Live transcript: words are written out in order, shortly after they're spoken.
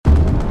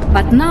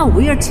But now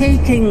we are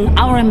taking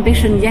our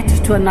ambition yet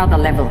to another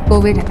level.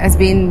 COVID has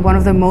been one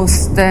of the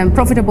most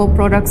profitable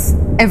products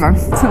ever.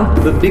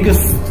 The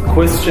biggest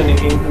question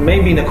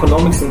maybe in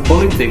economics and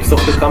politics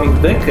of the coming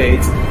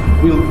decades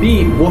will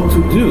be what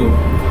to do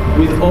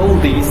with all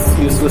these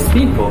useless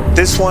people.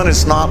 This one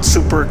is not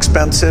super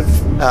expensive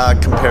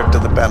compared to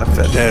the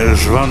benefit. There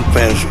is one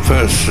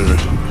person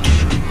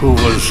who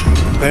was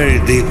very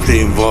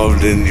deeply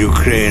involved in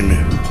Ukraine,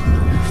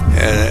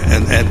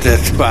 and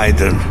that's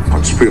Biden.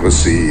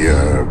 Conspiracy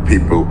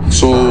people.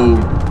 So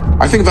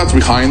I think that's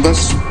behind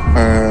us.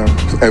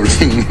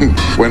 Everything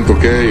went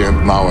okay,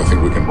 and now I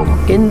think we can move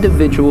on.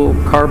 Individual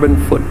carbon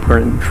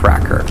footprint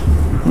tracker.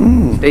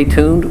 Stay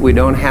tuned. We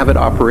don't have it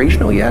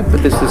operational yet,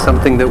 but this is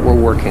something that we're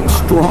working on.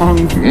 Strong.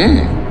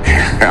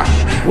 Yeah.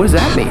 What does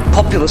that mean?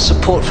 Popular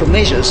support for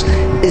measures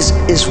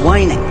is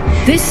waning.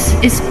 This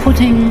is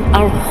putting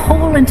our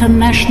whole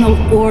international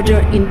order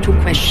into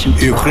question.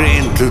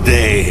 Ukraine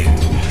today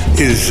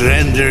is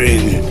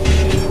rendering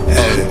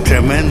a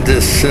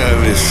tremendous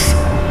service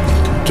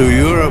to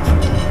Europe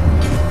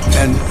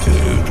and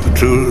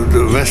to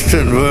the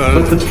Western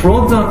world. But the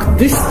product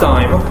this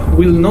time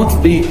will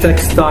not be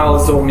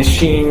textiles or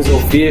machines or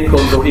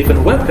vehicles or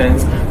even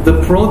weapons.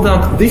 The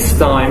product this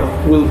time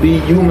will be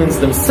humans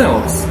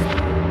themselves.